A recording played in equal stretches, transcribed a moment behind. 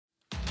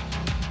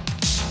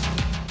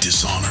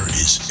Dishonor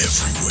is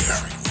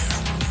everywhere.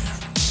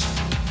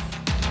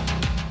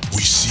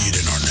 We see it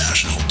in our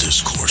national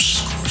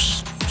discourse.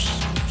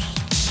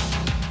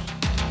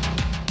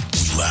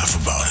 We laugh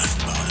about it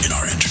in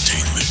our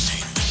entertainment.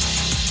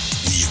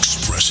 We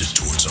express it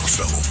towards our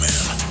fellow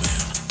man.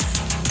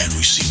 And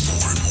we see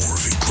more and more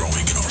of it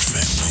growing in our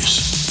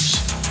families.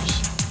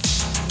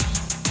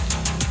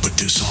 But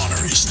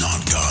dishonor is not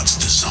God's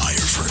desire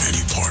for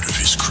any part of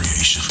his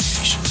creation.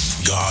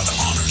 God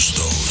honors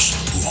those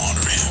who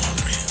honor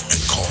him and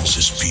calls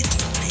his people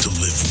to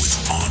live with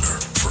honor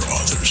for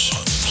others.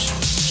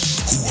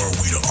 Who are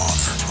we to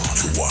honor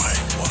and why?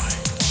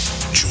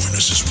 Join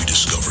us as we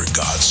discover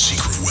God's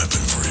secret weapon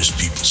for his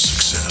people's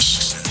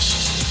success.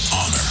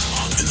 Honor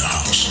in the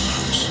house.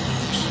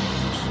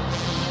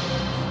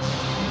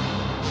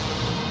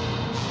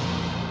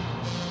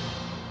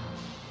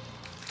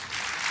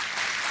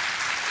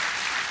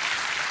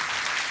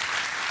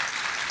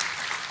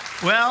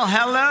 Well,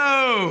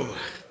 hello.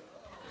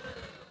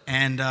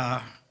 And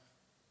I'd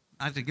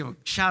like to give a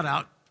shout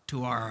out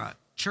to our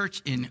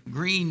church in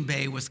Green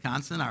Bay,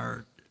 Wisconsin,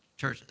 our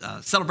church,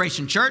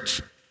 Celebration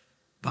Church.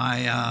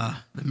 By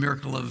the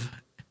miracle of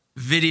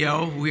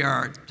video, we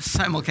are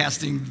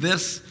simulcasting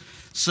this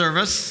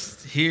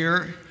service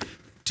here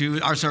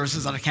to our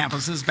services on the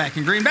campuses back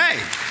in Green Bay.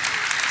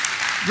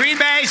 Green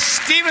Bay,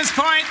 Stevens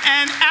Point,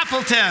 and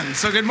Appleton.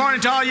 So good morning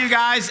to all you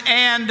guys,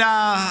 and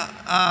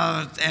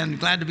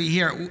glad to be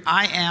here.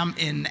 I am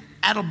in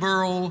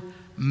Attleboro,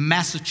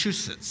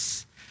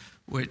 Massachusetts,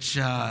 which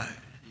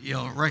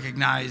you'll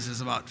recognize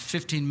is about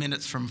 15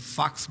 minutes from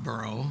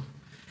Foxborough,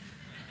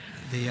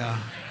 the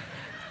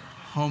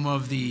home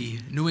of the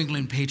New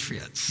England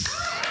Patriots.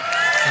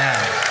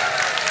 Yeah.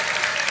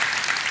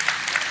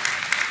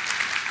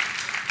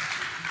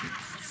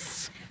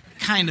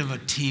 Kind of a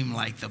team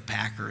like the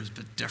Packers,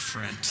 but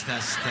different.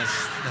 That's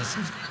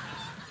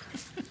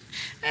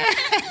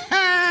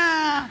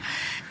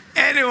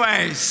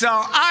Anyway, so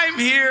I'm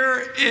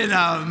here in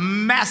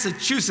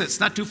Massachusetts,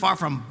 not too far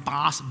from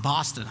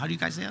Boston. How do you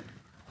guys say it?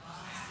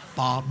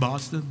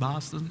 Boston?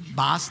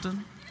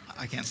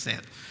 I can't say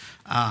it.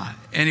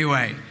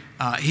 Anyway,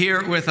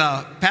 here with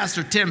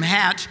Pastor Tim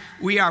Hatch,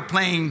 we are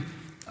playing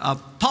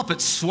Puppet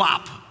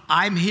Swap.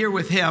 I'm here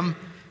with him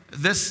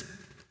this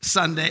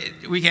Sunday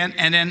weekend,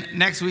 and then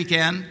next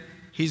weekend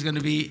he's going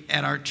to be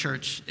at our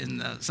church in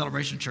the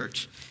Celebration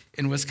Church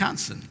in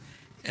Wisconsin.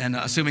 And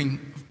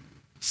assuming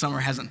summer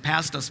hasn't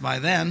passed us by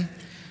then,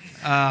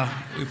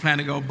 we plan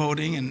to go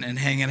boating and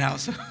hanging out.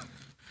 So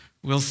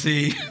we'll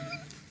see.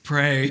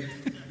 Pray.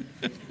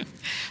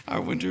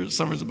 Our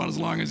summer's about as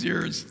long as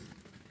yours,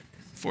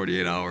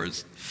 48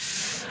 hours.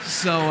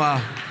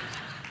 So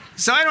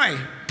anyway,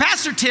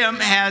 Pastor Tim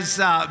has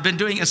been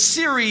doing a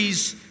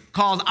series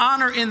called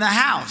Honor in the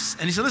House.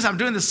 And he said, listen, I'm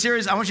doing this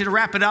series. I want you to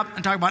wrap it up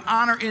and talk about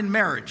honor in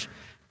marriage.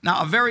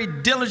 Now, a very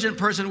diligent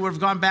person would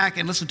have gone back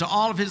and listened to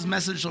all of his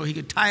message so he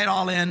could tie it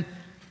all in.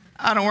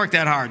 I don't work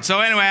that hard. So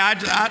anyway, I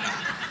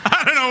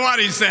don't know what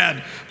he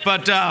said,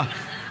 but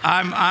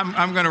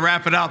I'm going to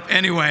wrap it up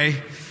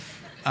anyway,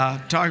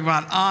 talking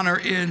about honor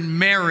in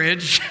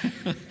marriage.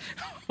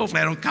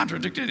 Hopefully I don't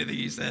contradict anything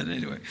he said.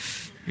 Anyway,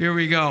 here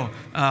we go.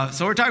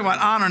 So we're talking about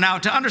honor now.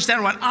 To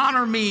understand what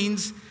honor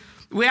means,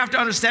 we have to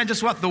understand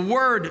just what the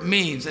word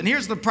means. And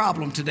here's the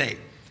problem today.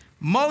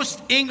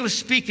 Most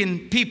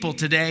English-speaking people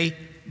today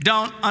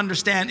don't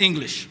understand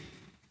English.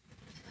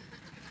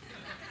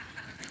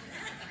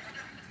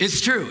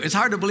 It's true. It's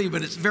hard to believe,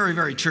 but it's very,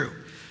 very true.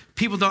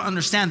 People don't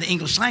understand the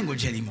English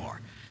language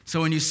anymore. So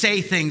when you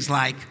say things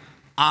like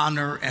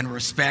honor and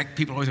respect,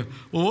 people always say,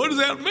 well, what does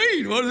that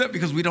mean? What is that?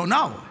 Because we don't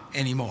know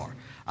anymore.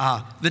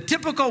 The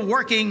typical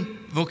working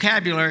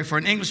vocabulary for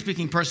an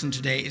English-speaking person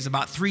today is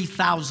about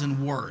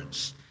 3,000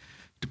 words.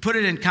 To put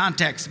it in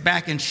context,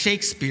 back in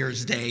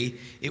Shakespeare's day,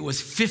 it was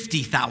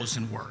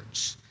 50,000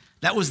 words.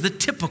 That was the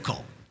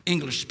typical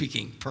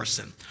English-speaking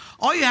person.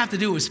 All you have to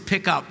do is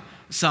pick up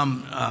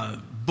some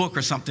book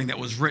or something that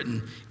was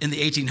written in the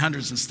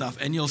 1800s and stuff,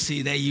 and you'll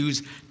see they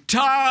use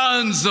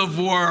tons of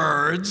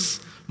words,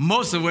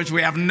 most of which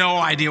we have no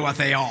idea what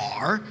they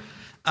are,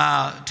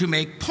 to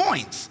make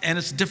points. And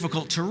it's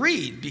difficult to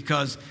read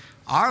because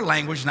our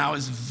language now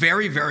is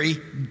very, very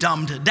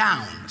dumbed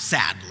down,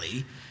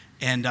 sadly.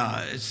 And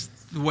it's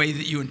the way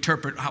that you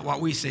interpret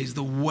what we say is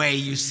the way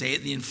you say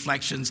it, the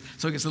inflections,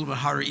 so it gets a little bit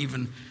harder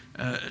even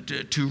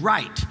to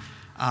write.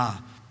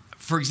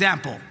 For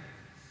example,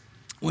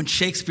 when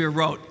Shakespeare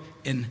wrote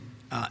in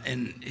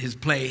his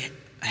play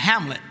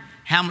Hamlet,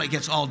 Hamlet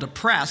gets all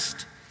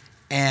depressed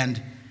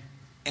and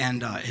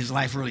his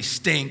life really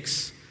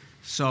stinks.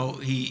 So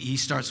he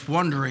starts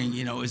wondering,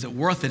 is it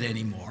worth it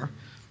anymore?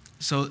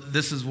 So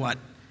this is what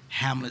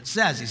Hamlet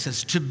says. He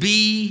says, to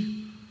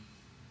be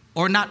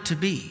or not to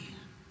be,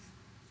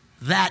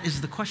 that is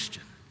the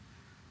question.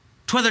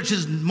 Whether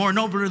 'tis more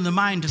nobler in the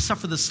mind to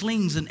suffer the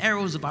slings and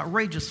arrows of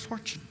outrageous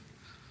fortune,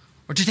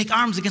 or to take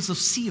arms against a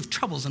sea of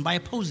troubles and by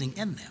opposing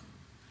end them.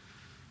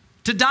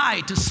 To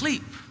die, to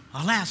sleep,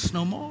 alas,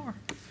 no more.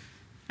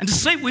 And to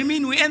sleep, we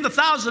mean we end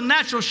 1,000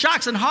 natural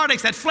shocks and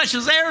heartaches that flesh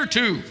is heir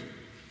to.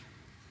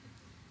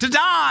 To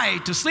die,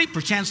 to sleep,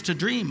 perchance to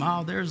dream.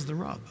 Oh, there's the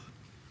rub.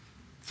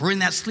 For in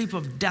that sleep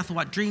of death,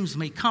 what dreams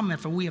may come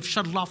after we have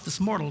shuttled off this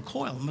mortal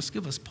coil must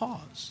give us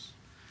pause.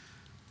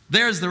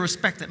 There's the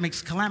respect that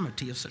makes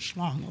calamity of such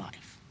long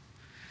life.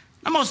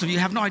 Now, most of you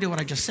have no idea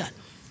what I just said.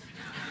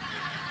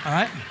 All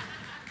right?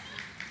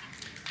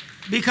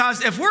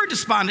 Because if we're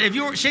despondent,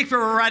 if Shakespeare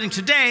were writing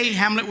today,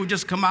 Hamlet would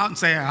just come out and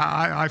say,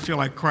 I feel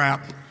like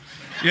crap.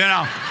 You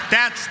know,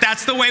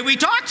 that's the way we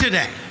talk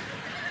today.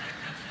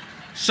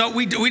 So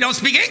we don't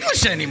speak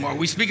English anymore.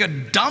 We speak a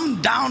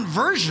dumbed down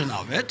version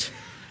of it.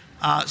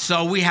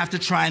 So we have to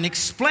try and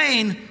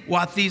explain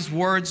what these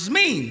words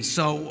mean.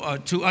 So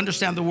to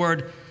understand the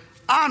word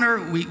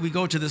honor, we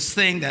go to this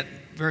thing that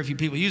very few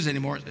people use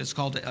anymore. It's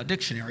called a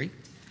dictionary.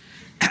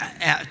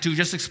 To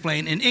just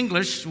explain in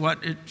English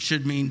what it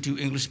should mean to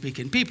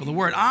English-speaking people. The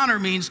word honor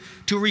means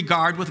to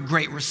regard with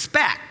great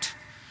respect.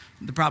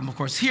 The problem, of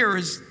course, here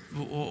is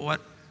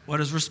what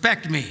does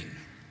respect mean,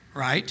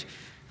 right?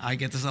 I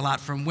get this a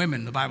lot from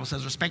women. The Bible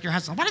says, respect your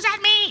husband. What does that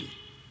mean?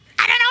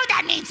 I don't know what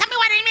that means. Tell me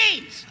what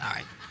it means. All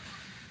right.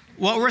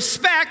 Well,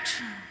 respect,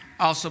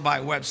 also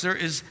by Webster,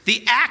 is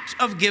the act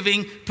of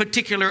giving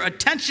particular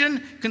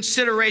attention,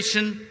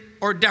 consideration,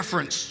 or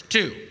deference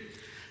to.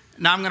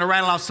 Now, I'm going to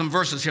rattle off some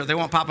verses here. They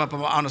won't pop up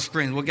on the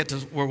screen. We'll get to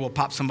where we'll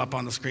pop some up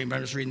on the screen, but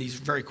I'm just reading these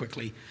very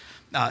quickly.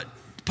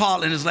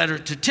 Paul, in his letter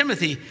to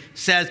Timothy,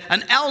 says,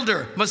 an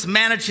elder must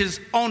manage his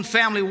own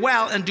family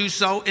well and do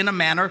so in a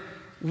manner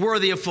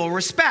worthy of full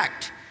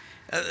respect.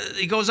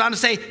 He goes on to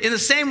say, in the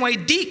same way,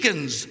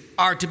 deacons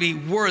are to be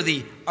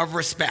worthy of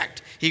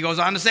respect. He goes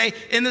on to say,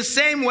 in the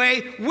same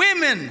way,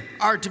 women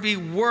are to be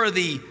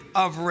worthy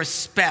of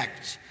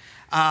respect.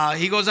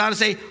 He goes on to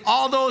say,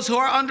 all those who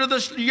are under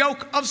the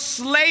yoke of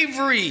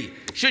slavery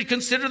should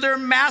consider their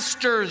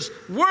masters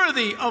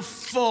worthy of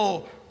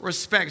full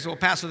respect. So, well,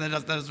 Pastor,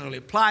 that doesn't really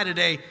apply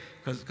today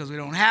because we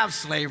don't have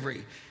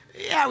slavery.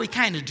 Yeah, we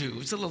kind of do.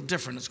 It's a little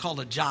different. It's called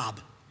a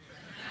job.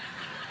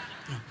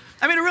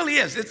 I mean, it really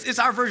is. It's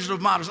our version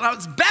of modern. Now,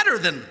 it's better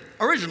than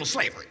original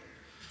slavery.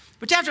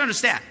 But you have to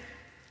understand,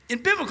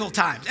 in biblical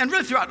times, and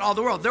really throughout all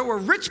the world, there were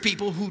rich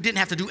people who didn't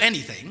have to do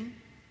anything,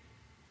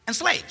 and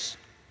slaves.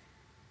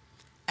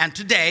 And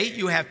today,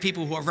 you have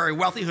people who are very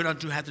wealthy who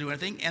don't have to do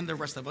anything, and the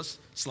rest of us,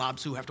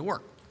 slobs, who have to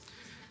work.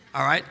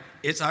 All right?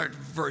 It's our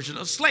version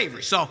of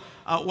slavery. So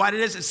what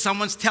it is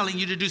someone's telling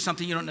you to do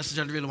something you don't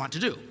necessarily really want to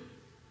do.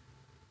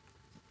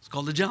 It's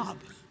called a job.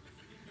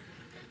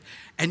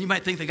 And you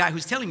might think the guy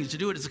who's telling you to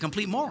do it is a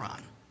complete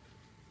moron,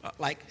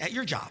 like at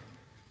your job.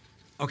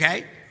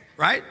 Okay?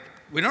 Right?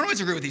 We don't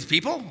always agree with these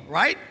people,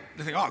 right?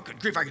 They think, oh, good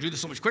grief, I could do this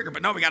so much quicker,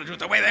 but no, we got to do it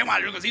the way they want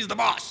to do it because he's the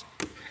boss.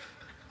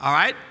 All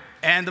right?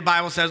 And the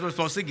Bible says we're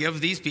supposed to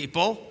give these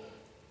people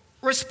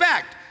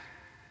respect.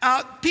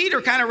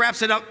 Peter kind of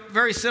wraps it up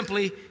very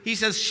simply. He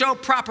says, show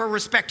proper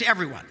respect to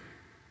everyone.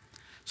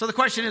 So the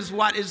question is,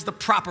 what is the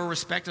proper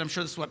respect? And I'm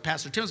sure this is what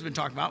Pastor Tim's been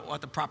talking about,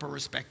 what the proper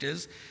respect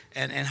is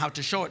and how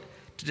to show it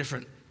to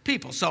different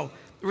people. So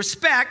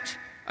respect,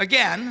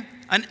 again,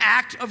 an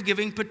act of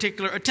giving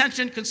particular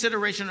attention,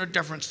 consideration, or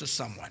deference to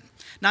someone.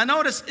 Now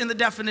notice in the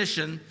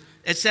definition,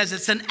 it says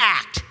it's an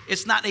act.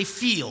 It's not a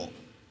feel.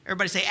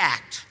 Everybody say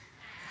act.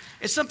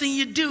 It's something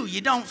you do,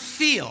 you don't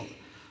feel.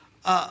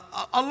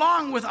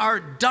 Along with our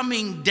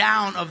dumbing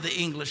down of the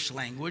English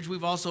language,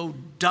 we've also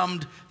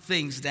dumbed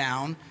things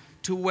down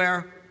to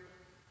where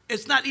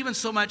it's not even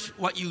so much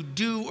what you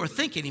do or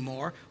think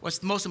anymore.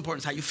 What's most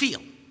important is how you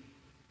feel.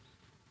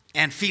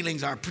 And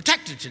feelings are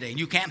protected today, and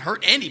you can't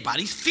hurt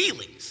anybody's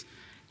feelings.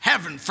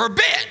 Heaven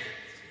forbid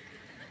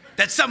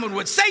that someone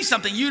would say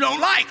something you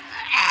don't like,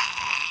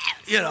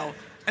 you know,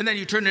 and then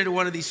you turn into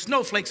one of these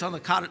snowflakes on the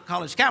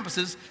college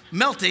campuses,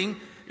 melting,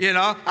 you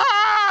know,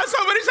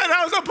 somebody said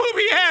I was a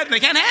poopy head, and they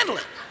can't handle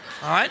it,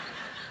 all right?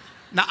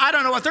 Now, I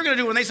don't know what they're going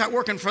to do when they start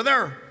working for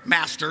their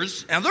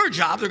masters and their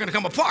job. They're going to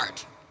come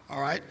apart,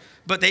 all right?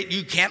 But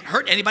you can't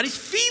hurt anybody's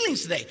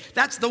feelings today.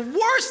 That's the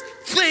worst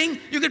thing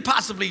you could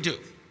possibly do.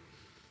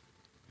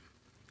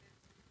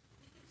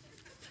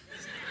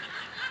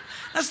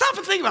 Now, stop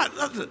and think about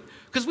it.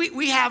 Because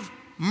we have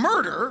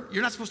murder.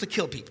 You're not supposed to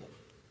kill people.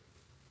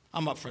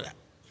 I'm up for that.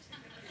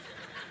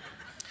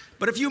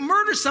 But if you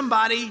murder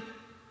somebody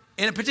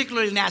in a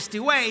particularly nasty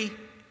way,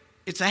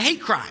 it's a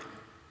hate crime.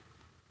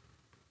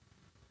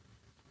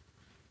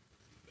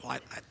 Well, I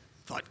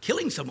thought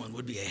killing someone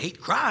would be a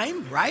hate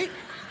crime, right?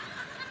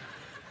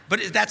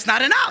 But that's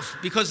not enough,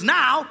 because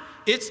now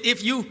it's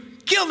if you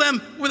kill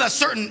them with a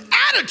certain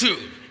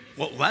attitude.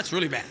 Well, that's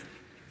really bad.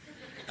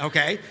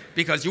 Okay?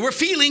 Because you were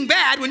feeling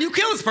bad when you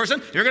kill this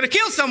person. You're going to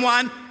kill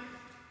someone.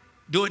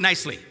 Do it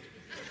nicely.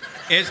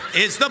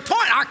 Is the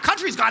point. Our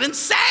country's got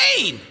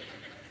insane.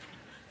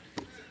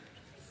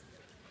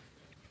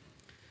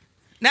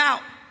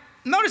 Now,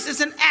 notice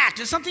it's an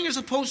act. It's something you're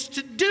supposed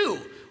to do.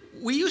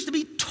 We used to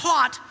be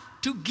taught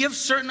to give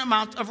certain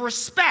amount of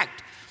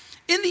respect.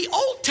 In the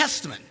Old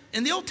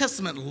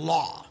Testament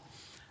law,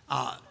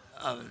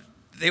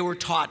 they were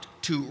taught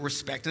to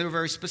respect. They were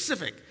very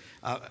specific.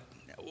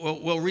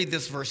 We'll read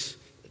this verse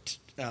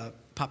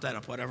pop that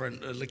up, whatever, in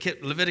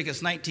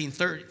Leviticus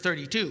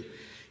 19:32.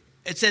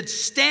 It said,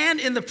 stand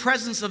in the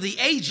presence of the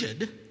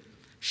aged,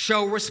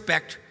 show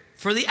respect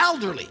for the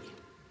elderly.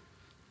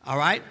 All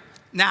right?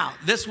 Now,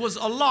 this was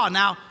a law.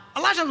 Now,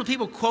 a lot of times when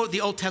people quote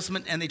the Old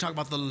Testament and they talk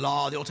about the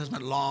law, the Old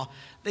Testament law,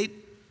 they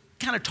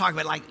kind of talk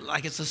about it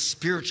like it's a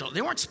spiritual.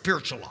 They weren't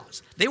spiritual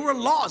laws. They were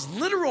laws,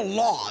 literal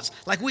laws,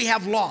 like we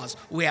have laws.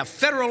 We have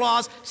federal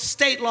laws,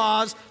 state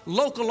laws,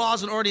 local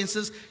laws and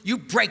ordinances. You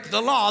break the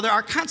law, there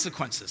are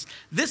consequences.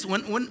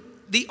 When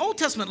the Old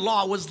Testament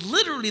law was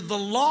literally the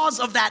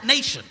laws of that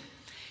nation.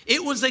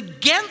 It was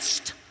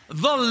against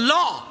the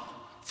law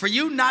for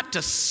you not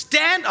to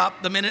stand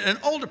up the minute an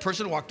older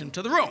person walked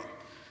into the room.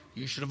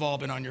 You should have all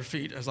been on your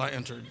feet as I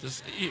entered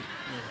this.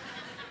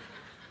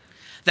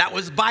 That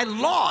was by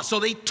law. So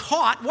they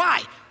taught,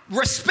 why?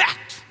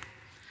 Respect.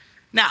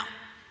 Now,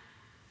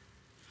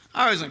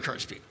 I always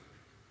encourage people.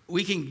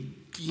 We can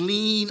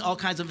glean all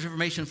kinds of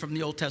information from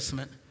the Old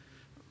Testament,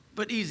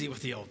 but easy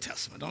with the Old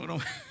Testament.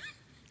 Don't.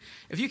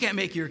 If you can't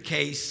make your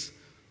case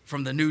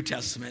from the New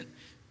Testament,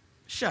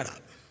 shut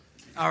up.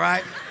 All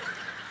right?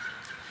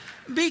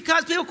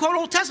 Because people quote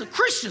Old Testament,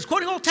 Christians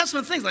quoting Old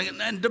Testament things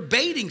and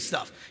debating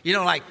stuff.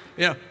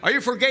 Are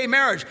you for gay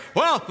marriage?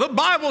 Well, the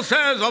Bible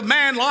says a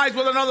man lies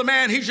with another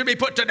man, he should be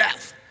put to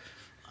death.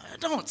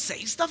 Don't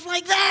say stuff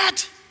like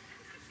that.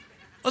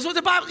 That's what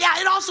the Bible,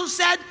 it also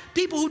said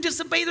people who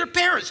disobey their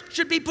parents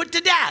should be put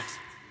to death.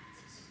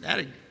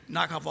 That'd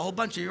knock off a whole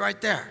bunch of you right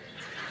there.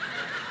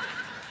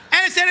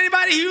 And it said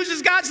anybody who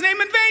uses God's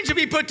name in vain should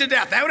be put to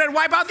death. That would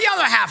wipe out the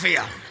other half of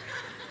you.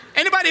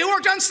 Anybody who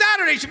worked on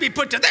Saturday should be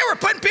put to death. They were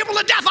putting people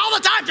to death all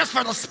the time just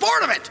for the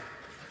sport of it.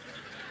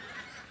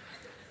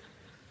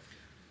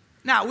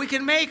 Now, we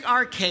can make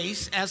our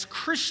case as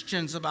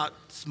Christians about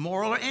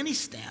moral or any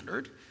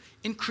standard.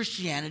 In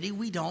Christianity,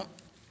 we don't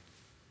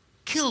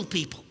kill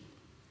people,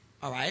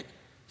 all right?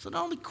 So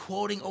don't be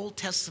quoting Old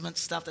Testament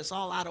stuff that's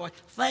all out of way.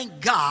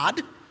 Thank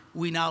God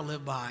we now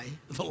live by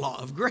the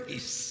law of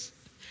grace,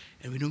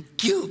 and we don't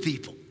kill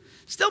people.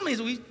 Still means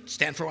we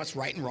stand for what's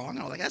right and wrong, and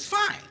all that. That's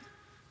fine.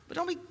 But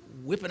don't be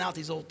whipping out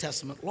these Old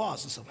Testament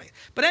laws and stuff like that.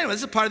 But anyway,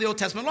 this is part of the Old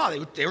Testament law.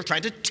 They were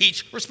trying to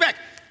teach respect.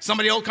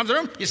 Somebody old comes in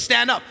the room, you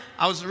stand up.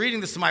 I was reading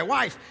this to my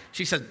wife.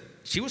 She said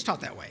she was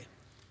taught that way.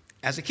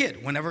 As a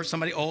kid, whenever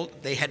somebody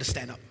old, they had to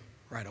stand up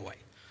right away.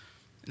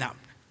 Now,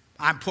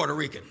 I'm Puerto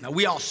Rican. Now,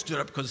 we all stood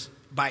up because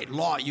by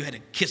law, you had to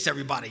kiss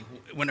everybody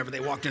whenever they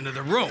walked into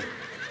the room.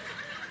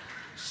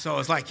 So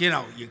it's like, you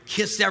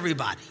kiss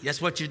everybody.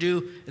 That's what you do.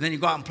 And then you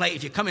go out and play.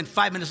 If you come in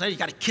 5 minutes later, you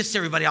got to kiss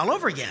everybody all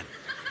over again.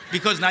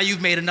 Because now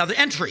you've made another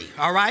entry,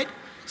 all right?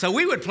 So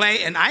we would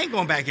play, and I ain't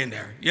going back in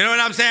there. You know what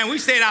I'm saying? We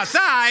stayed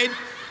outside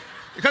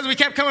because we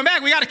kept coming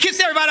back. We got to kiss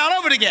everybody all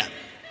over it again.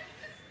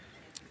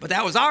 But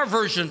that was our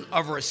version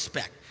of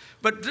respect.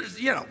 But,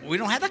 we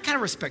don't have that kind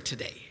of respect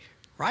today,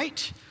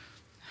 right?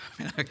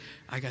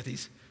 I got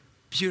these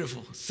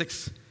beautiful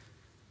 6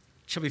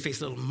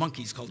 chubby-faced little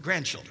monkeys called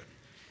grandchildren.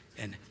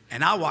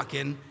 And I'll walk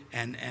in,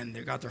 and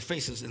they got their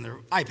faces in their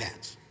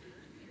iPads,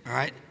 all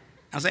right?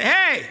 I'll say,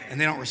 hey, and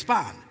they don't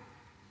respond.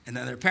 And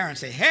then their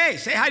parents say, hey,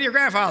 say hi to your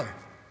grandfather.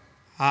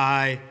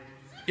 Hi.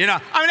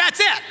 That's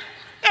it.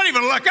 They don't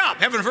even look up.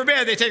 Heaven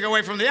forbid they take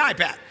away from the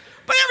iPad.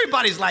 But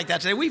everybody's like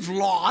that today. We've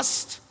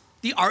lost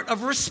the art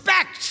of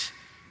respect.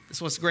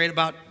 That's what's great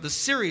about the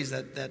series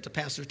that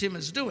Pastor Tim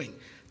is doing.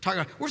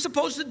 We're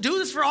supposed to do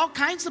this for all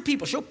kinds of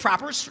people, show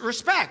proper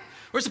respect.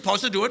 We're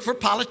supposed to do it for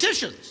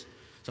politicians.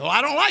 So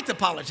I don't like the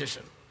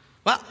politician.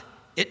 Well,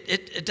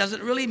 it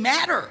doesn't really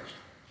matter.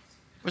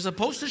 We're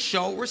supposed to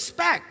show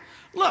respect.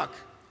 Look,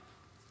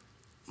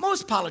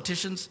 most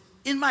politicians,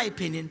 in my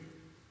opinion,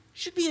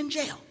 should be in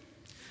jail,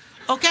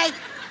 okay?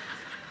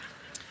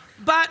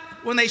 But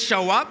when they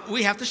show up,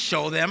 we have to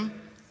show them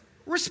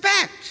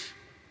respect,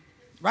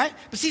 right?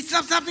 But see,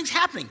 something's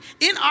happening.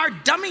 In our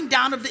dumbing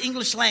down of the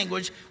English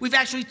language, we've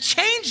actually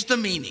changed the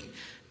meaning.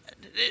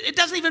 It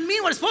doesn't even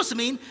mean what it's supposed to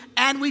mean,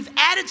 and we've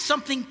added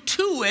something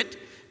to it,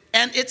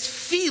 and it's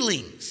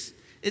feelings.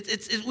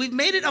 We've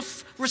made it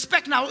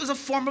respect now is a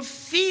form of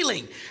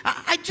feeling.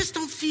 I just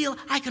don't feel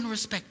I can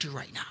respect you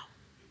right now.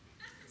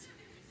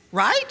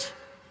 Right?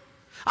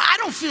 I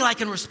don't feel I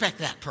can respect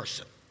that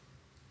person.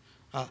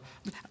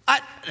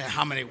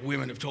 How many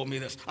women have told me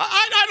this?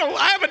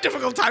 I have a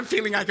difficult time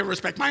feeling I can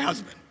respect my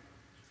husband.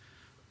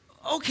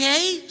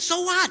 Okay,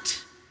 so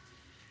what?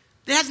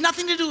 It has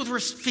nothing to do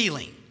with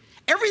feeling.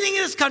 Everything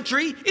in this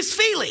country is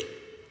feeling.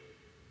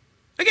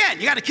 Again,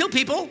 you got to kill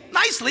people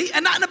nicely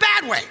and not in a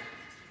bad way.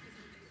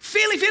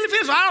 Feeling.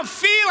 So I don't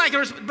feel like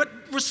it, but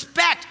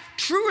respect,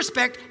 true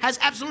respect, has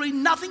absolutely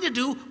nothing to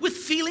do with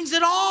feelings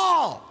at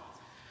all.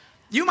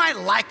 You might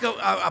like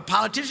a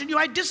politician, you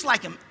might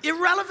dislike him.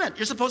 Irrelevant.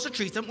 You're supposed to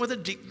treat them with a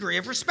degree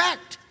of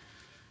respect.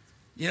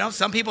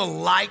 Some people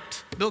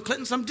liked Bill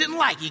Clinton, some didn't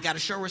like. You got to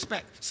show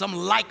respect. Some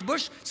liked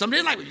Bush, some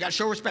didn't like. You got to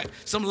show respect.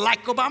 Some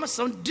liked Obama,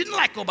 some didn't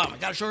like Obama. You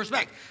got to show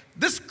respect.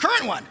 This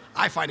current one,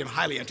 I find him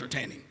highly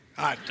entertaining.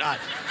 I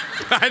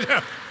do.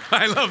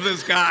 I love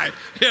this guy,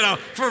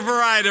 for a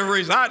variety of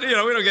reasons. We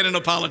don't get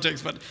into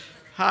politics, but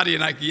How do you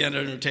not get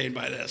entertained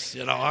by this,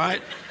 all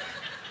right?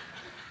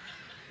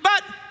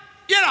 But,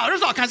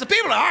 there's all kinds of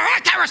people that, all right,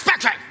 I can't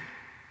respect him.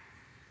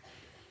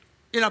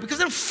 Because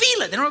they don't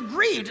feel it. They don't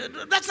agree.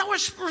 That's not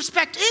what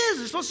respect is.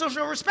 They're supposed to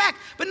show respect.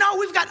 But no,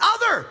 we've got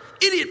other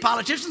idiot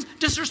politicians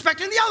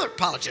disrespecting the other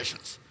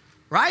politicians,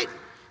 right?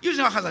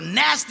 Using all kinds of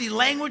nasty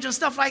language and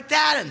stuff like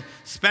that. And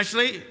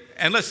especially,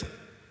 and listen,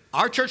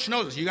 our church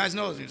knows this. You guys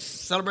know this.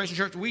 Celebration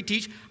Church, we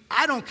teach.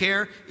 I don't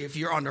care if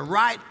you're on the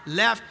right,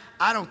 left.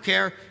 I don't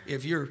care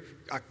if you're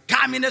a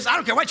communist. I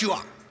don't care what you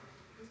are.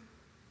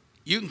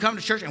 You can come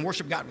to church and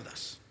worship God with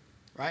us,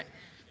 right?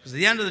 Because at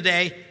the end of the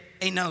day,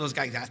 ain't none of those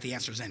guys got the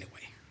answers anyway,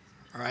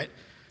 all right?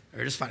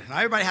 They're just fine. Now,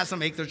 everybody has to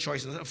make their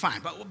choices.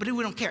 Fine, but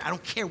we don't care. I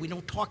don't care. We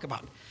don't talk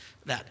about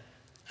that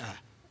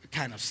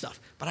kind of stuff.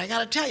 But I got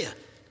to tell you,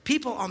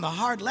 people on the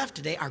hard left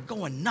today are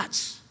going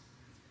nuts.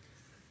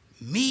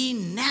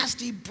 Mean,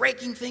 nasty,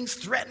 breaking things,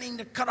 threatening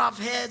to cut off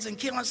heads and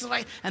kill us.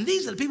 And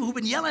these are the people who've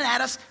been yelling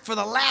at us for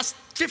the last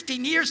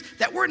 15 years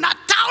that we're not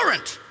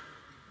tolerant.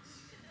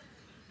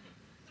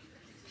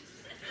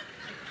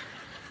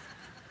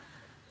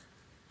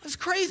 It's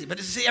crazy, but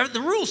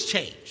the rules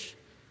change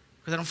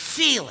because I don't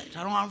feel it.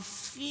 I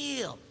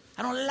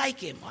don't like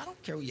him. Well, I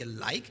don't care who you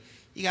like.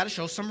 You got to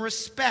show some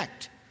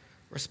respect.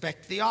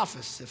 Respect the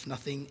office, if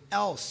nothing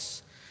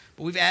else.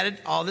 But we've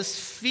added all this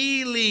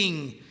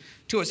feeling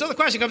to it. So the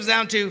question comes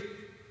down to,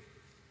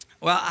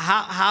 well,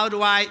 how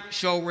do I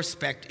show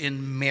respect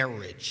in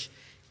marriage,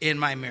 in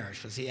my marriage?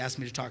 Because he asked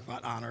me to talk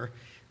about honor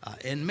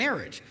in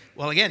marriage.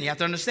 Well, again, you have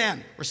to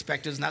understand,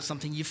 respect is not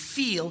something you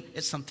feel,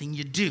 it's something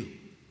you do.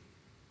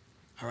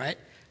 All right?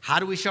 How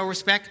do we show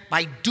respect?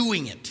 By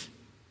doing it.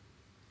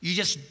 You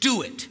just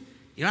do it.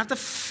 You don't have to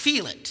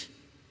feel it.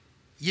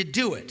 You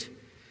do it.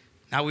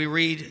 Now we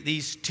read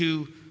these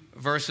two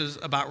verses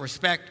about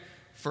respect.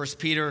 1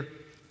 Peter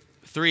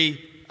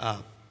 3,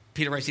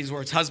 Peter writes these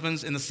words,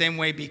 husbands, in the same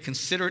way be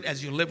considerate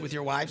as you live with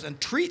your wives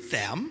and treat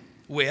them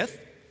with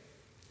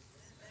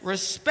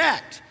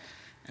respect.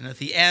 And at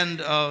the end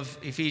of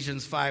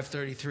Ephesians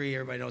 5:33,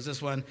 everybody knows this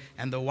one,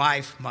 and the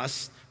wife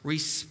must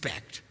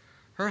respect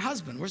her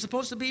husband. We're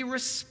supposed to be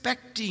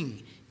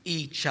respecting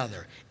each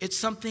other. It's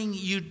something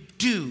you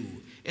do.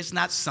 It's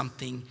not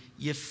something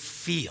you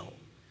feel.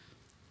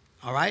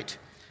 All right?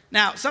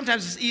 Now,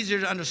 sometimes it's easier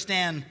to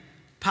understand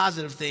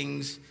positive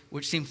things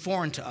which seem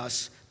foreign to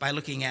us by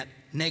looking at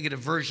negative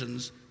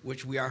versions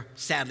which we are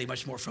sadly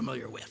much more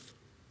familiar with.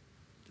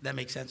 Does that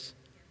make sense?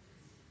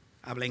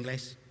 ¿Habla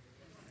inglés?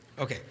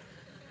 Okay.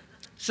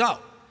 So,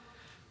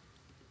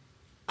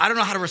 I don't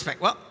know how to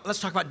respect. Well, let's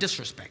talk about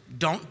disrespect.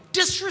 Don't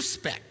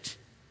disrespect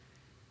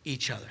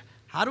each other.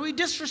 How do we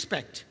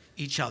disrespect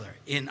each other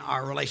in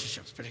our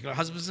relationships, particularly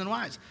husbands and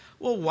wives?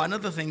 Well, one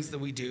of the things that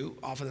we do,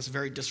 often that's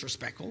very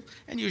disrespectful,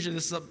 and usually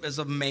this is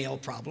a male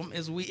problem,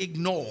 is we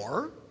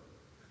ignore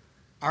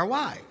our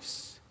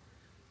wives.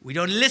 We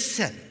don't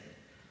listen.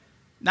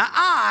 Now,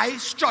 I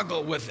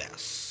struggle with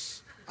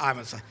this,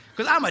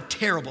 because I'm a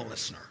terrible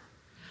listener.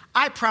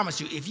 I promise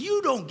you, if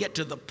you don't get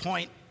to the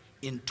point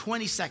in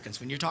 20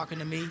 seconds when you're talking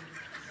to me,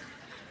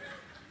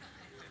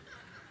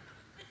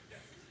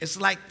 it's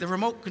like the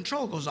remote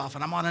control goes off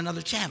and I'm on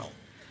another channel.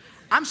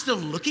 I'm still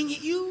looking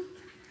at you,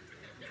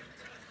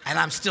 and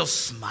I'm still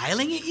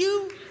smiling at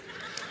you,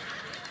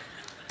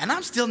 and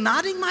I'm still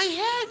nodding my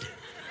head.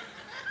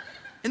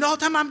 And the whole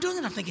time I'm doing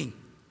it, I'm thinking,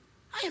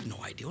 I have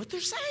no idea what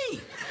they're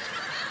saying.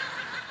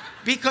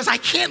 Because I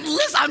can't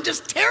listen. I'm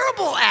just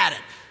terrible at it.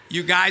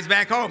 You guys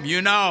back home,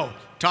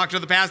 talk to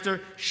the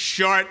pastor,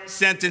 short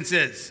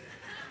sentences.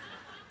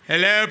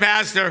 Hello,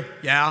 pastor.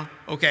 Yeah,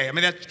 okay.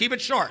 Keep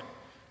it short,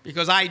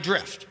 because I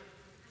drift.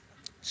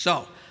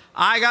 So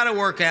I got to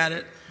work at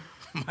it.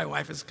 My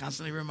wife is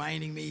constantly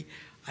reminding me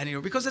I need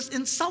to, because it's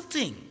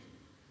insulting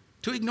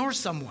to ignore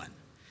someone.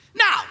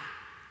 Now,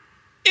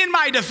 in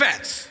my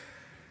defense,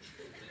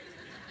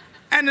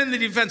 and in the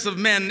defense of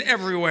men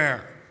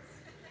everywhere,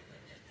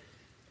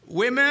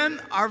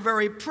 women are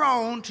very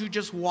prone to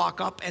just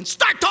walk up and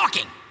start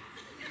talking.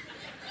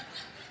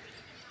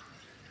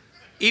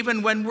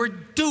 Even when we're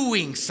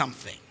doing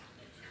something.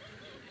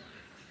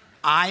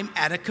 I'm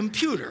at a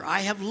computer.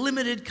 I have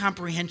limited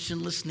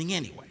comprehension listening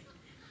anyway.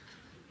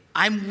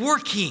 I'm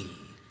working.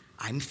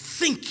 I'm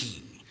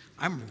thinking.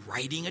 I'm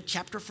writing a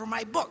chapter for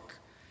my book.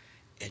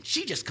 And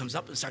she just comes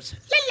up and starts, la,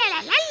 la,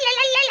 la, la,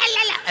 la,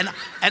 la, la, la.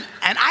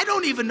 And I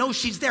don't even know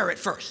she's there at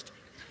first.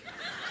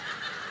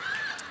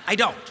 I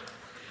don't.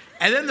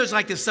 And then there's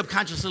like this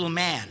subconscious little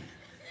man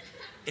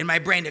in my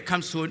brain that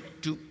comes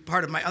to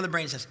part of my other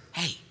brain and says,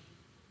 hey,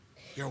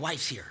 your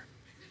wife's here.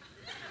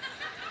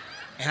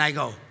 And I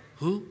go,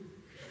 who?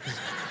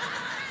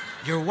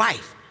 Your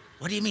wife.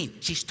 What do you mean?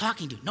 She's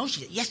talking to you. No,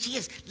 yes, she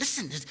is.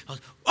 Listen.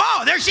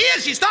 Oh, there she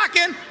is. She's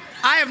talking.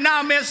 I have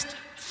now missed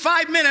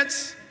 5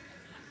 minutes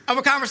of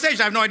a conversation.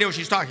 I have no idea what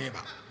she's talking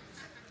about.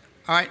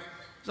 All right?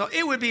 So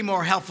it would be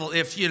more helpful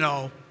if,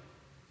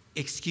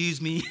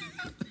 excuse me,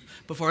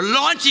 before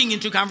launching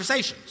into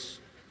conversations.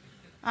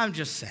 I'm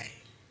just saying.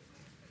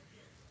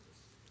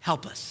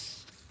 Help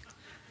us.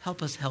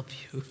 Help us help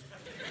you.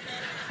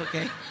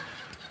 Okay?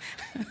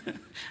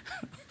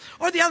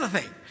 Or the other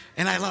thing,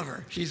 and I love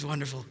her. She's a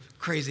wonderful,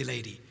 crazy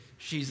lady.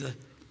 She's the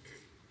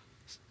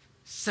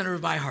center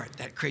of my heart,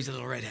 that crazy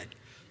little redhead.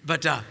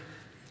 But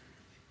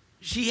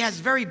she has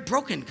very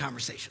broken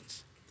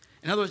conversations.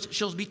 In other words,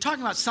 she'll be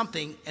talking about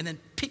something and then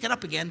pick it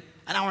up again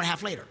an hour and a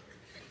half later.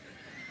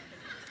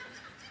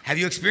 Have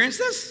you experienced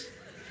this?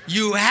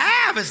 You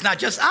have. It's not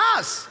just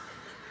us.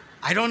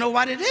 I don't know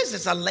what it is.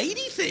 It's a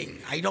lady thing.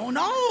 I don't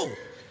know.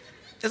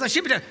 It's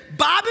like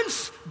Bob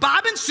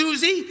and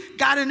Susie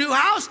got a new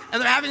house,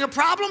 and they're having a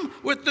problem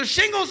with the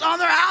shingles on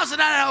their house.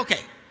 And okay.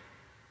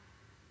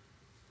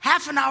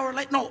 Half an hour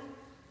later, no,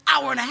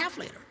 hour and a half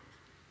later,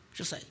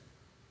 she'll say,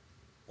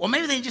 well,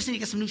 maybe they just need to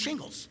get some new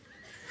shingles.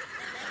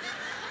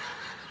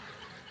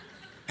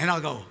 And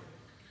I'll go,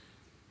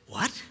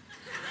 what?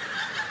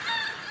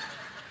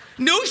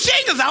 New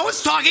shingles. I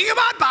was talking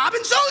about Bob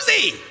and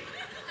Susie.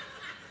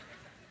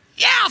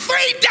 Yeah, 3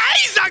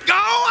 days ago.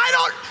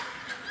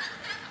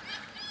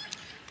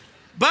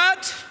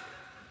 But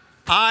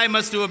I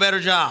must do a better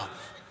job.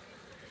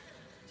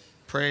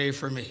 Pray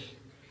for me.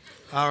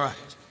 All right.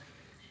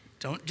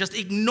 Don't just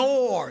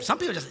ignore. Some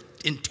people just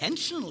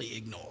intentionally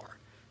ignore.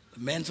 The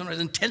men sometimes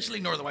intentionally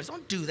ignore the wives.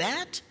 Don't do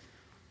that.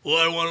 Well,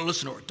 I don't want to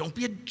listen to her. Don't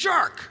be a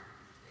jerk.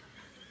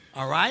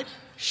 All right?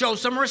 Show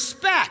some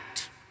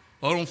respect.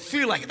 Well, I don't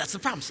feel like it. That's the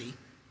problem, see?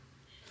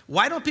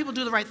 Why don't people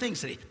do the right things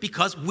today?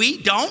 Because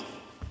we don't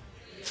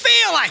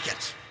feel like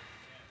it.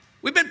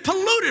 We've been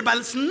polluted by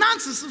this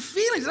nonsense of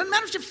feelings. It doesn't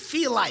matter what you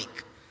feel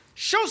like.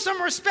 Show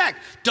some respect.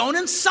 Don't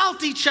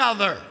insult each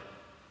other.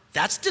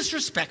 That's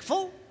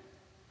disrespectful,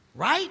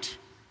 right?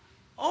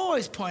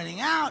 Always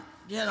pointing out,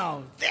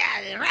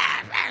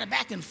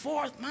 back and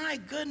forth. My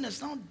goodness,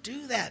 don't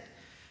do that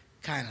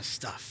kind of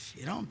stuff.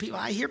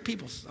 I hear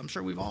people, I'm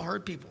sure we've all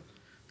heard people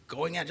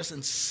going out just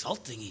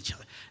insulting each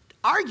other.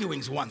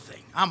 Arguing's one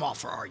thing. I'm all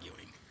for arguing.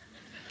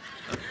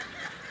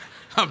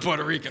 I'm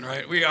Puerto Rican,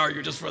 right? We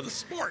argue just for the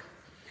sport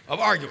of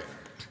arguing.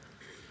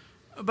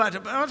 But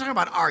I'm not talking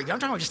about arguing. I'm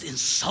talking about just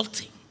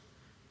insulting.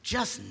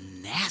 Just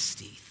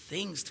nasty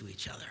things to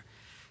each other.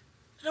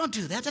 Don't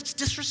do that. That's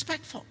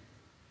disrespectful.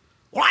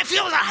 Well,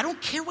 I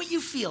don't care what you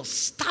feel.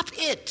 Stop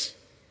it.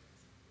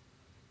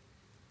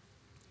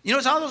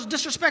 It's all those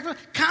disrespectful,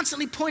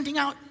 constantly pointing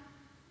out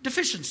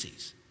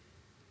deficiencies.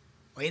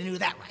 Well, you didn't do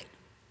that right.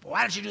 Well,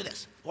 why don't you do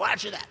this? Well, why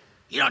don't you do that?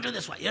 You don't do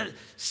this way.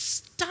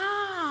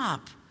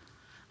 Stop.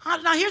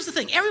 Now, here's the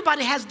thing.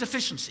 Everybody has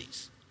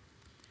deficiencies.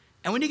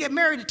 And when you get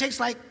married, it takes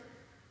like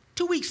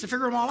 2 weeks to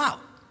figure them all out.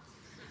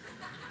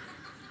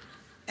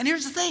 And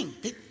here's the thing.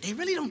 They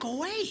really don't go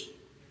away.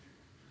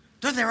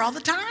 They're there all the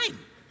time.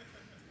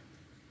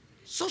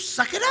 So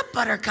suck it up,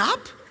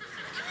 buttercup.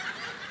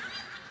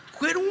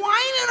 Quit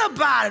whining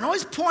about it and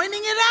always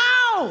pointing it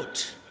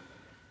out.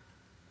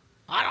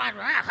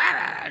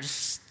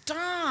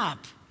 Stop.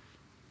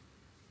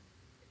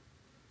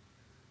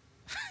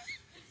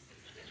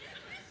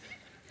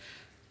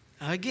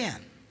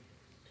 Again,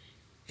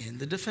 in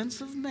the defense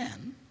of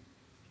men,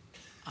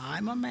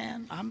 I'm a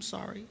man. I'm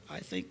sorry. I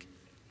think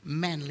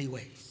manly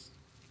ways.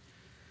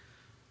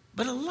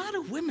 But a lot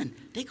of women,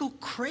 they go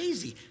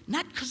crazy,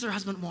 not because their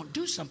husband won't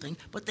do something,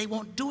 but they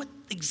won't do it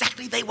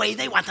exactly the way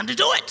they want them to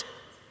do it.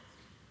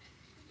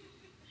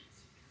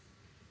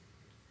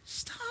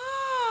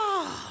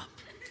 Stop.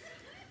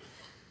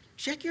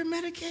 Check your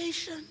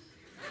medication.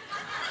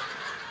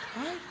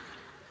 Right?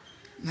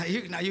 Now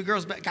you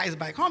girls, guys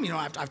back home,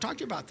 I've talked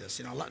to you about this.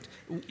 A lot.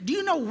 Do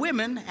you know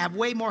women have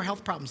way more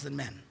health problems than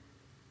men?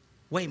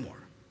 Way more.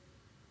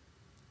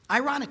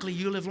 Ironically,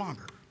 you live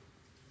longer.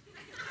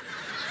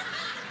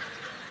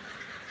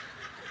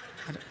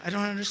 I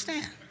don't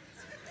understand.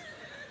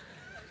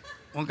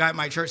 One guy at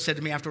my church said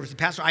to me afterwards,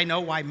 Pastor, I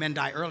know why men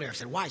die earlier. I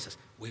said, why? He says,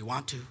 we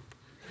want to.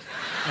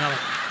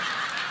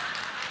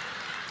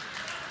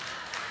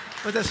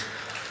 But this...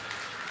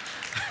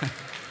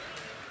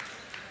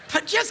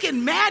 But just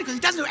getting mad because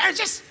he doesn't do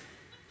it.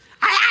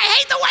 I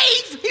hate the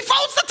way he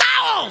folds the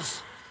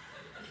towels.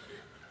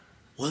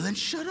 Well, then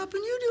shut up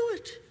and you do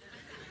it.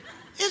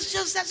 It's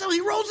just that's how he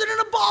rolls it in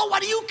a ball.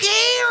 Why do you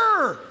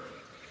care?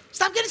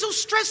 Stop getting so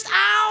stressed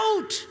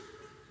out.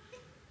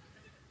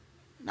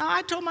 Now,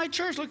 I told my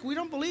church, look, we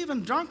don't believe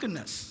in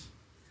drunkenness.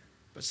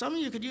 But some of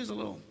you could use a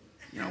little,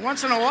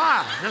 once in a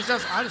while. Just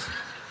a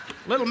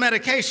little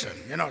medication,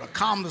 to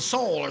calm the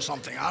soul or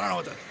something. I don't know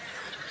what the...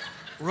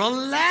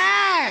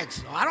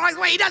 Relax. I don't like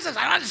the way he does this.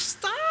 I don't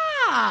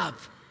stop.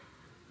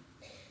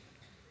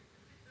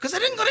 Because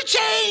it isn't going to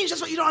change. That's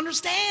what you don't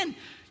understand.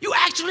 You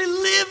actually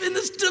live in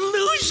this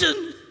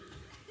delusion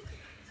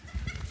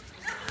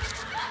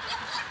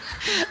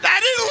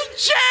that it'll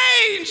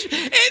change.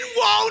 It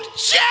won't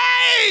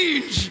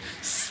change.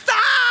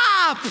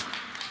 Stop.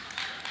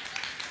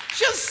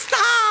 Just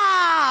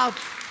stop.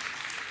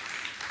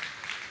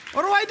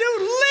 What do I do?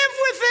 Live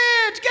with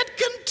it. Get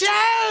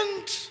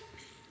content.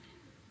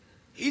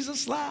 He's a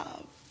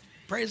Slav.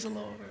 Praise the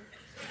Lord.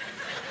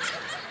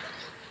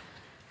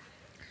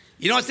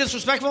 You know what's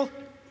disrespectful?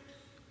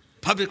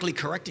 Publicly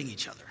correcting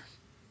each other.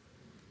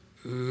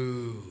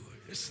 Ooh,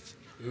 this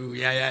Ooh,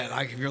 yeah,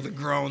 I can hear the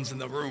groans in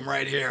the room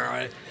right here.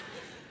 Right?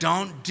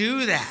 Don't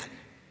do that.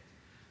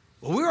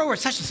 Well, we were over at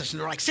such and such, and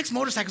there were like 6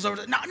 motorcycles over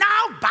there. No,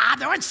 Bob,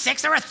 there weren't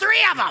 6, there were 3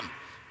 of them.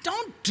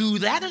 Don't do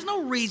that. There's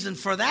no reason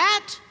for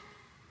that.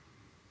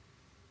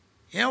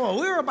 Well,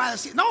 we were by the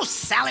sea. No,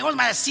 Sally, it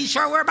wasn't by the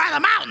seashore. We were by the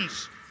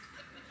mountains.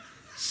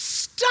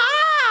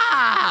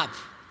 Stop.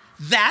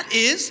 That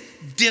is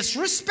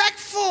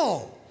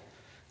disrespectful.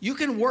 You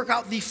can work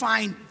out the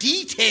fine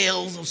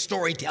details of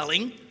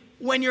storytelling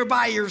when you're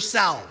by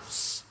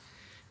yourselves.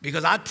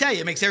 Because I'll tell you,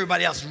 it makes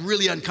everybody else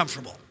really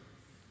uncomfortable.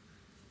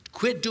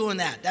 Quit doing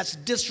that. That's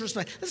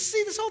disrespect. Let's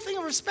see, this whole thing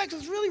of respect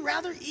is really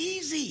rather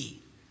easy.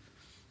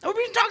 Now, we've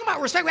been talking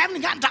about respect. We haven't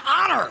even gotten to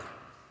honor.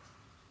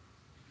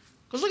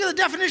 Because look at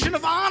the definition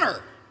of honor.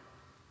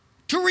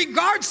 To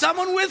regard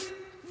someone with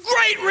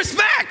great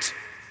respect.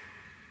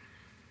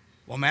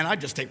 Well, man,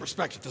 I'd just take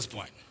respect at this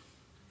point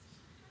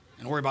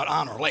and worry about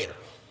honor later.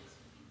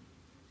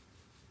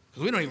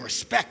 Because we don't even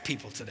respect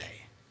people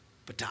today.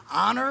 But to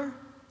honor,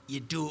 you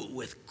do it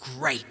with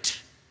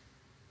great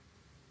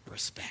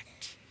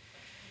respect.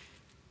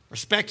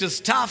 Respect is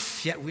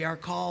tough, yet we are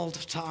called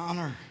to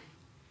honor.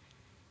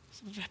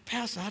 So,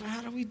 Pastor,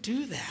 how do we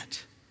do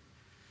that?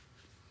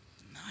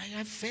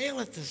 I fail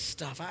at this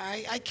stuff.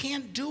 I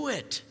can't do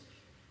it.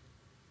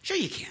 Sure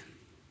you can.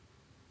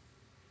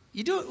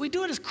 We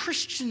do it as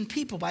Christian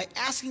people by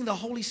asking the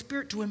Holy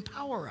Spirit to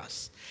empower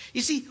us.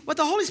 You see, what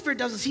the Holy Spirit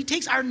does is he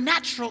takes our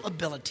natural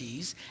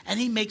abilities and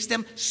he makes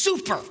them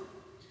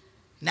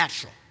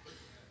supernatural.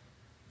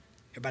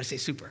 Everybody say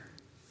super.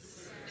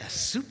 Yeah,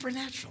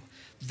 supernatural.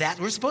 That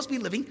we're supposed to be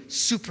living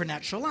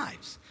supernatural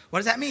lives. What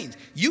does that mean?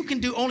 You can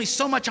do only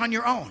so much on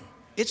your own.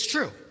 It's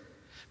true.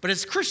 But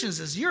as Christians,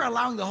 as you're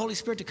allowing the Holy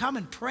Spirit to come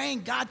and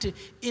praying God to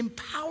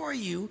empower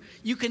you,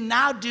 you can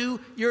now do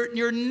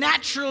your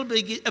natural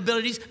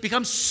abilities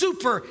become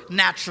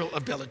supernatural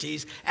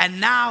abilities.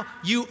 And now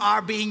you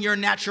are being your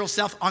natural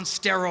self on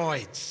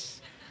steroids.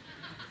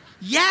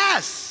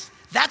 Yes,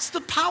 that's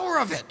the power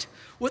of it.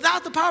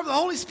 Without the power of the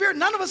Holy Spirit,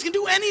 none of us can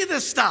do any of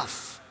this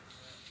stuff.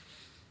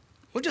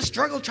 We'll just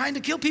struggle trying to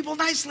kill people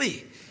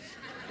nicely,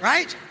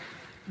 right?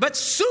 But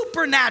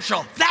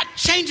supernatural, that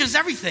changes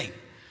everything.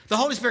 The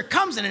Holy Spirit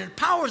comes and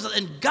empowers us,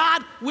 and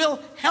God will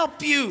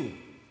help you.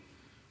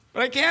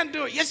 But I can't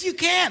do it. Yes, you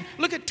can.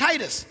 Look at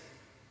Titus.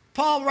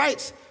 Paul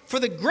writes, for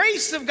the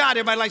grace of God,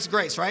 everybody likes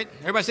grace, right?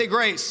 Everybody say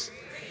grace.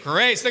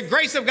 Grace. The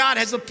grace of God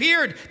has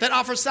appeared that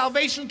offers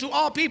salvation to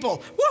all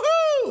people.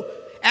 Woohoo!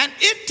 And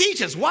it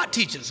teaches, what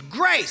teaches?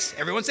 Grace.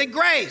 Everyone say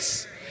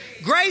grace.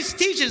 Grace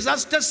teaches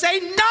us to say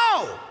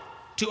no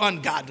to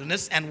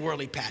ungodliness and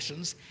worldly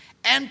passions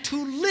and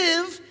to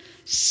live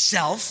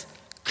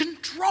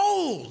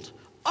self-controlled,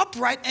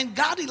 upright, and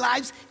godly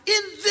lives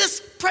in this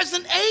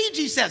present age,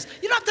 he says.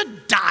 You don't have to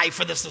die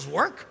for this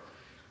work.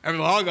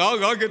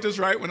 I'll get this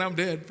right when I'm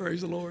dead, praise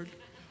the Lord.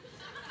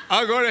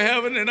 I'll go to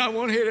heaven and I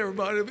won't hate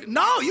everybody.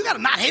 No, you got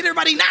to not hate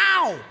everybody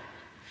now.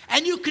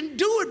 And you can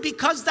do it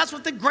because that's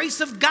what the grace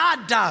of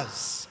God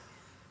does.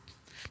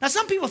 Now,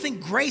 some people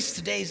think grace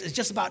today is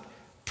just about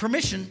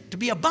permission to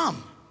be a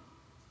bum.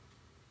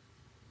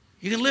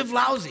 You can live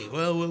lousy.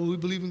 Well, we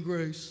believe in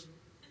grace.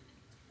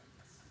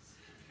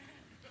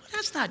 Well,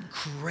 that's not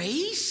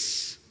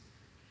grace.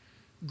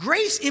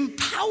 Grace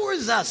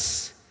empowers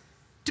us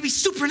to be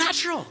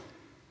supernatural.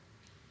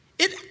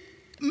 It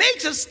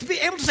makes us to be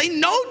able to say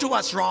no to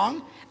what's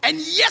wrong and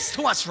yes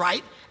to what's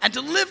right and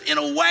to live in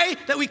a way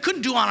that we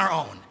couldn't do on our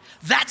own.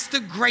 That's the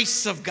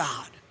grace of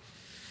God.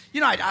 You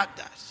know,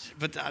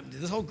 but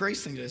this whole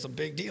grace thing is a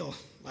big deal.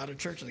 A lot of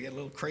churches get a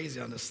little crazy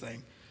on this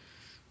thing.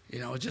 You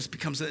know, it just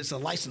becomes, it's a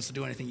license to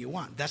do anything you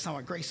want. That's not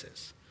what grace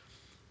is.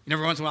 And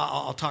every once in a while,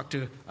 I'll talk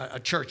to a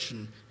church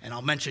and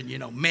I'll mention,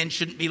 men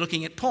shouldn't be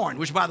looking at porn,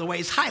 which, by the way,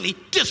 is highly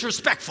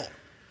disrespectful.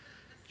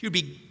 You'd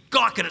be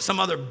gawking at some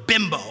other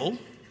bimbo.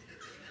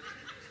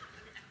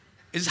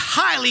 It's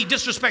highly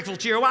disrespectful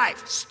to your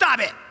wife. Stop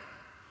it.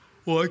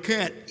 Well, I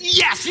can't.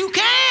 Yes, you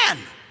can.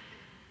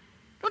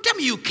 Don't tell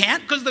me you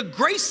can't, because the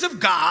grace of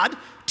God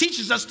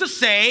teaches us to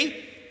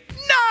say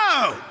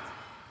no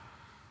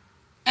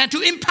and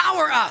to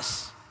empower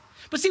us.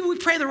 But see, we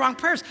pray the wrong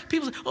prayers.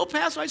 People say, oh,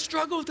 Pastor, I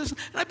struggle with this, and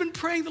I've been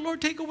praying the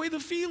Lord take away the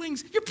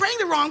feelings. You're praying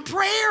the wrong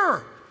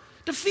prayer.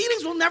 The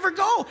feelings will never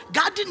go.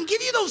 God didn't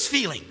give you those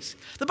feelings.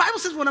 The Bible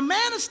says when a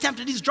man is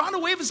tempted, he's drawn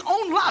away of his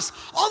own lust.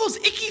 All those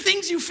icky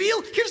things you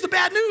feel, here's the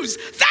bad news.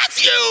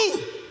 That's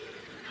you.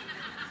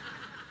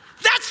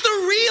 That's the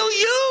real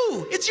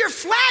you. It's your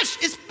flesh.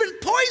 It's been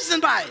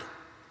poisoned by it.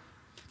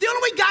 The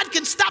only way God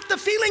can stop the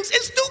feelings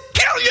is to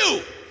kill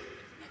you.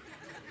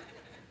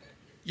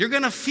 You're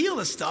going to feel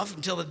this stuff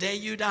until the day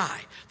you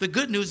die. The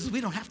good news is we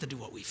don't have to do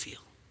what we feel.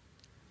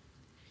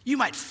 You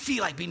might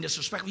feel like being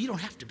disrespectful. You don't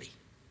have to be.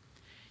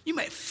 You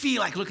might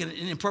feel like looking at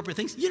inappropriate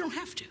things. You don't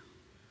have to.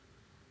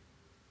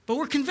 But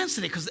we're convinced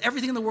of it because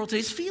everything in the world today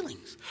is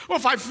feelings. Well,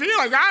 if I feel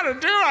like I ought to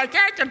do it, I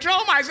can't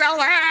control myself.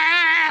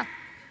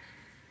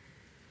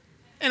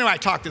 Anyway, I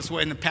talk this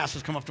way, and the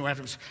pastors come up to me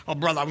after, oh,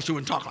 brother, I wish you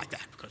wouldn't talk like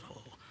that because,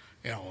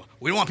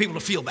 we don't want people to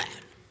feel bad.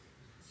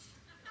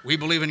 We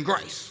believe in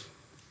grace.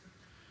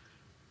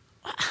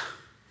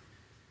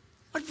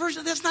 What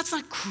version? That's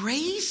not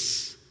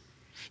grace.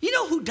 You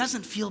know who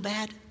doesn't feel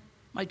bad?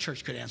 My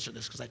church could answer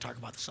this because I talk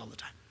about this all the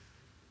time.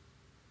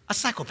 A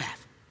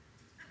psychopath.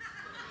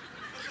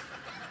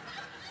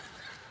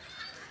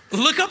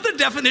 Look up the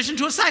definition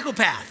to a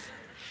psychopath.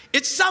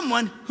 It's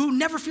someone who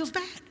never feels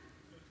bad.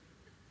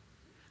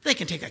 They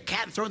can take a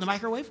cat and throw it in the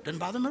microwave. Doesn't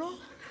bother them at all.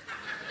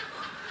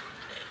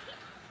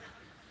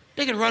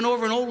 They can run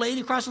over an old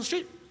lady across the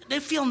street. They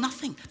feel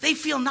nothing. They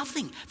feel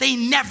nothing. They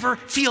never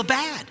feel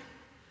bad.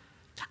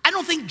 I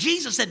don't think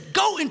Jesus said,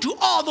 go into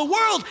all the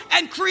world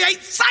and create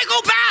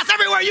psychopaths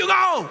everywhere you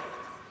go.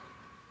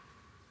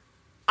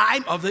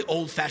 I'm of the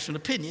old-fashioned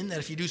opinion that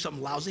if you do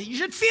something lousy, you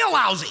should feel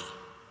lousy.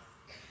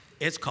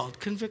 It's called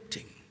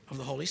convicting of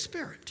the Holy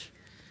Spirit.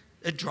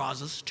 It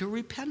draws us to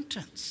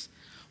repentance.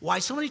 Why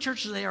so many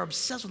churches today are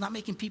obsessed with not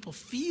making people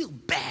feel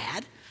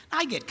bad.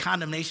 I get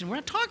condemnation. We're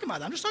not talking about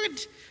that. I'm just talking,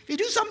 if you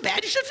do something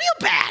bad, you should feel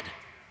bad.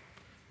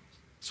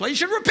 That's why you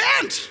should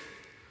repent.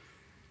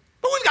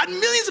 But we've got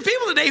millions of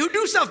people today who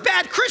do stuff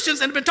bad, Christians,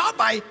 and have been taught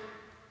by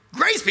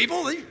grace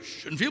people, they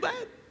shouldn't feel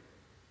bad.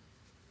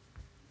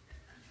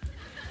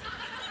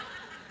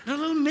 They're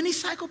little mini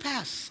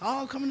psychopaths,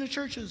 all coming to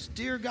churches.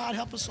 Dear God,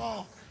 help us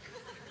all.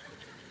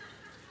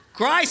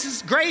 Grace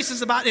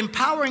is about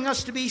empowering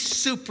us to be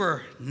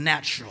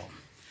supernatural.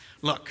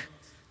 Look,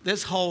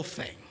 this whole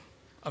thing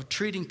of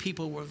treating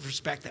people with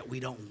respect that we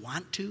don't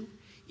want to,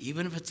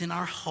 even if it's in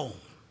our home,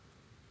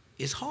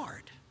 is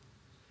hard.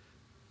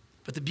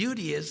 But the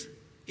beauty is,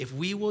 if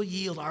we will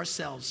yield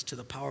ourselves to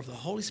the power of the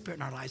Holy Spirit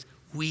in our lives,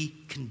 we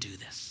can do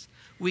this.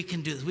 We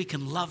can do this. We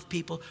can love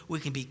people. We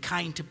can be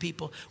kind to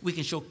people. We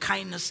can show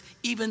kindness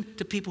even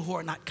to people who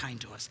are not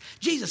kind to us.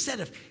 Jesus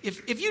said,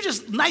 if you're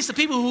just nice to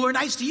people who are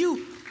nice to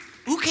you,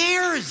 who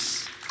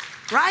cares,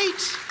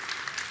 right?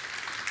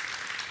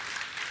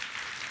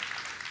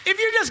 If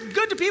you're just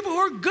good to people who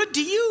are good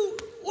to you,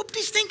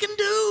 whoop-de-stinkin'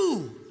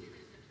 do.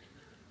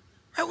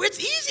 Right? It's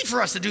easy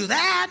for us to do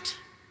that.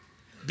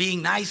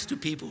 Being nice to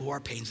people who are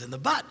pains in the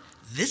butt.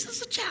 This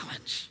is a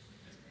challenge.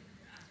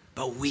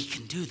 But we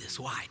can do this.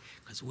 Why?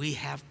 Because we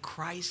have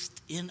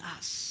Christ in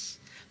us,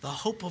 the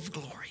hope of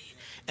glory,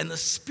 and the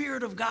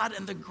Spirit of God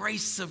and the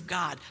grace of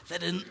God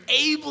that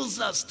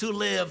enables us to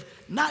live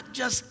not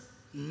just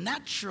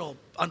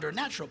under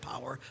natural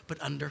power,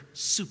 but under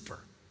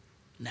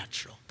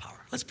supernatural power.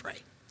 Let's pray.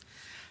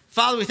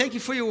 Father, we thank you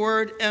for your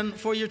word and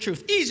for your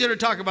truth. Easier to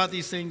talk about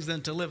these things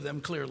than to live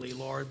them clearly,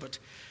 Lord, but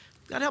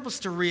God, help us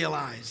to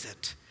realize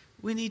that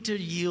we need to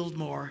yield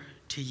more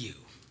to you.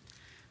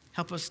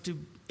 Help us to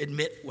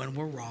admit when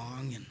we're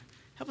wrong, and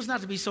help us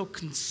not to be so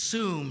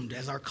consumed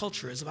as our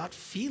culture is about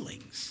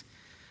feelings.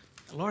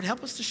 Lord,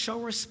 help us to show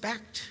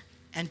respect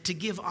and to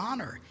give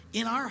honor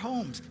in our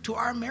homes, to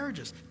our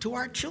marriages, to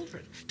our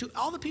children, to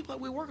all the people that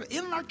we work with,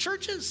 in our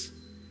churches.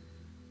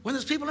 When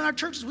there's people in our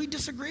churches we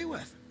disagree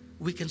with,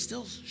 we can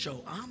still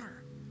show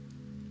honor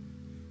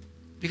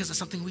because it's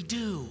something we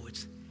do.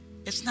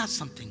 It's not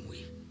something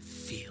we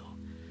feel.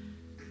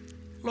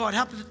 Lord,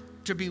 help it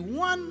to be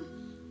one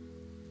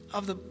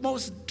of the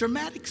most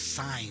dramatic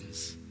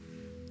signs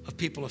of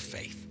people of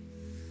faith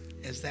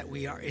is that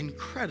we are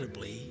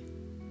incredibly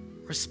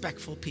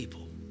respectful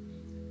people.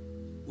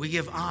 We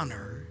give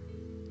honor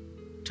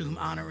to whom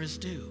honor is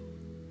due.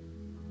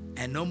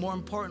 And no more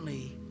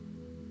importantly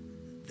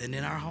than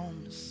in our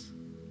homes.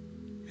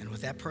 And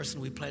with that person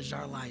we pledged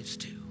our lives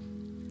to.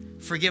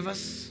 Forgive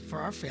us for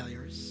our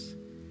failures.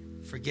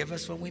 Forgive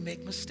us when we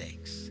make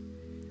mistakes.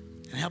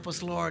 And help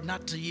us, Lord,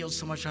 not to yield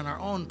so much on our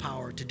own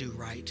power to do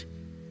right,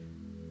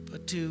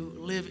 but to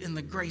live in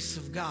the grace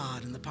of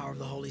God and the power of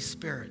the Holy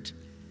Spirit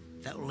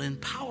that will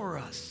empower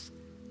us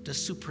to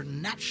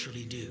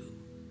supernaturally do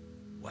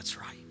what's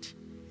right.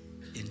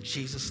 In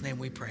Jesus' name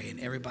we pray. And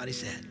everybody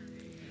said,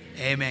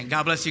 amen.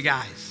 God bless you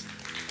guys.